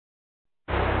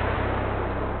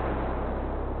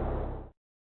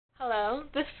Hello,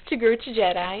 this is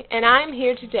TogrutaJedi, and I'm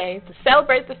here today to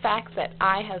celebrate the fact that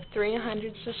I have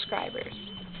 300 subscribers.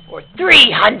 Or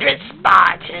 300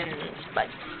 Spartans! But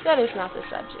that is not the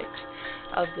subject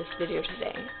of this video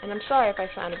today. And I'm sorry if I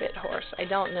sound a bit hoarse. I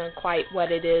don't know quite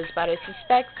what it is, but I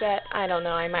suspect that, I don't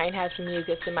know, I might have some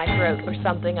mucus in my throat or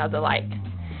something of the like.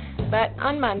 But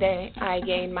on Monday, I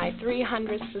gained my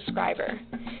 300th subscriber,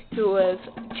 who was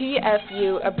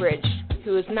TFUAbridged,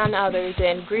 who is none other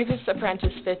than Grievous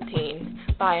Apprentice 15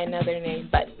 by another name.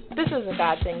 But this isn't a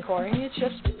bad thing, Corey. It's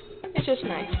just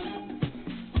nice.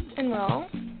 And well,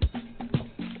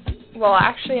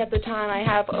 actually at the time I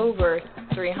have over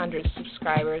 300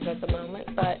 subscribers at the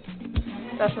moment, but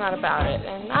that's not about it.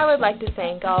 And I would like to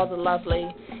thank all the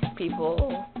lovely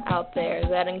people out there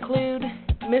that include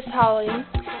Miss Holly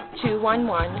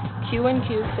 211,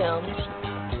 Q&Q Films,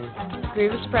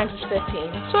 Grievous Apprentice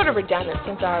 15, sort of redundant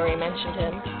since I already mentioned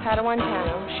him, Padawan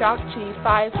Tano, Shock T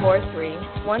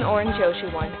 543, One Orange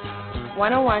Yoshi 1,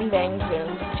 101 Bang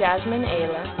Zoom, Jasmine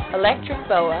Ayla, Electric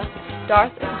Boa,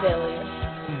 Darth Azaleus,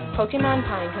 Pokemon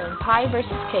Pinecone, Pie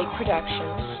vs. Cake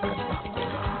Productions,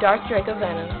 Dark Draco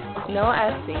Venom, Noah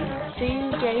SC,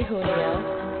 CJ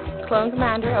Junio, Clone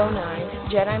Commander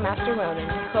 09, Jedi Master Ronin,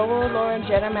 Kobo Lord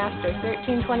Jedi Master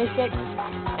 1326,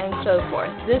 and so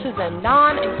forth. This is a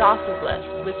non-exhaustive list,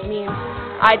 which means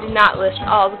I did not list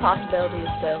all the possibilities,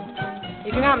 so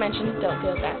if you're not mentioned, don't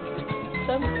feel bad.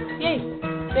 So, yay!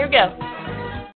 There we go.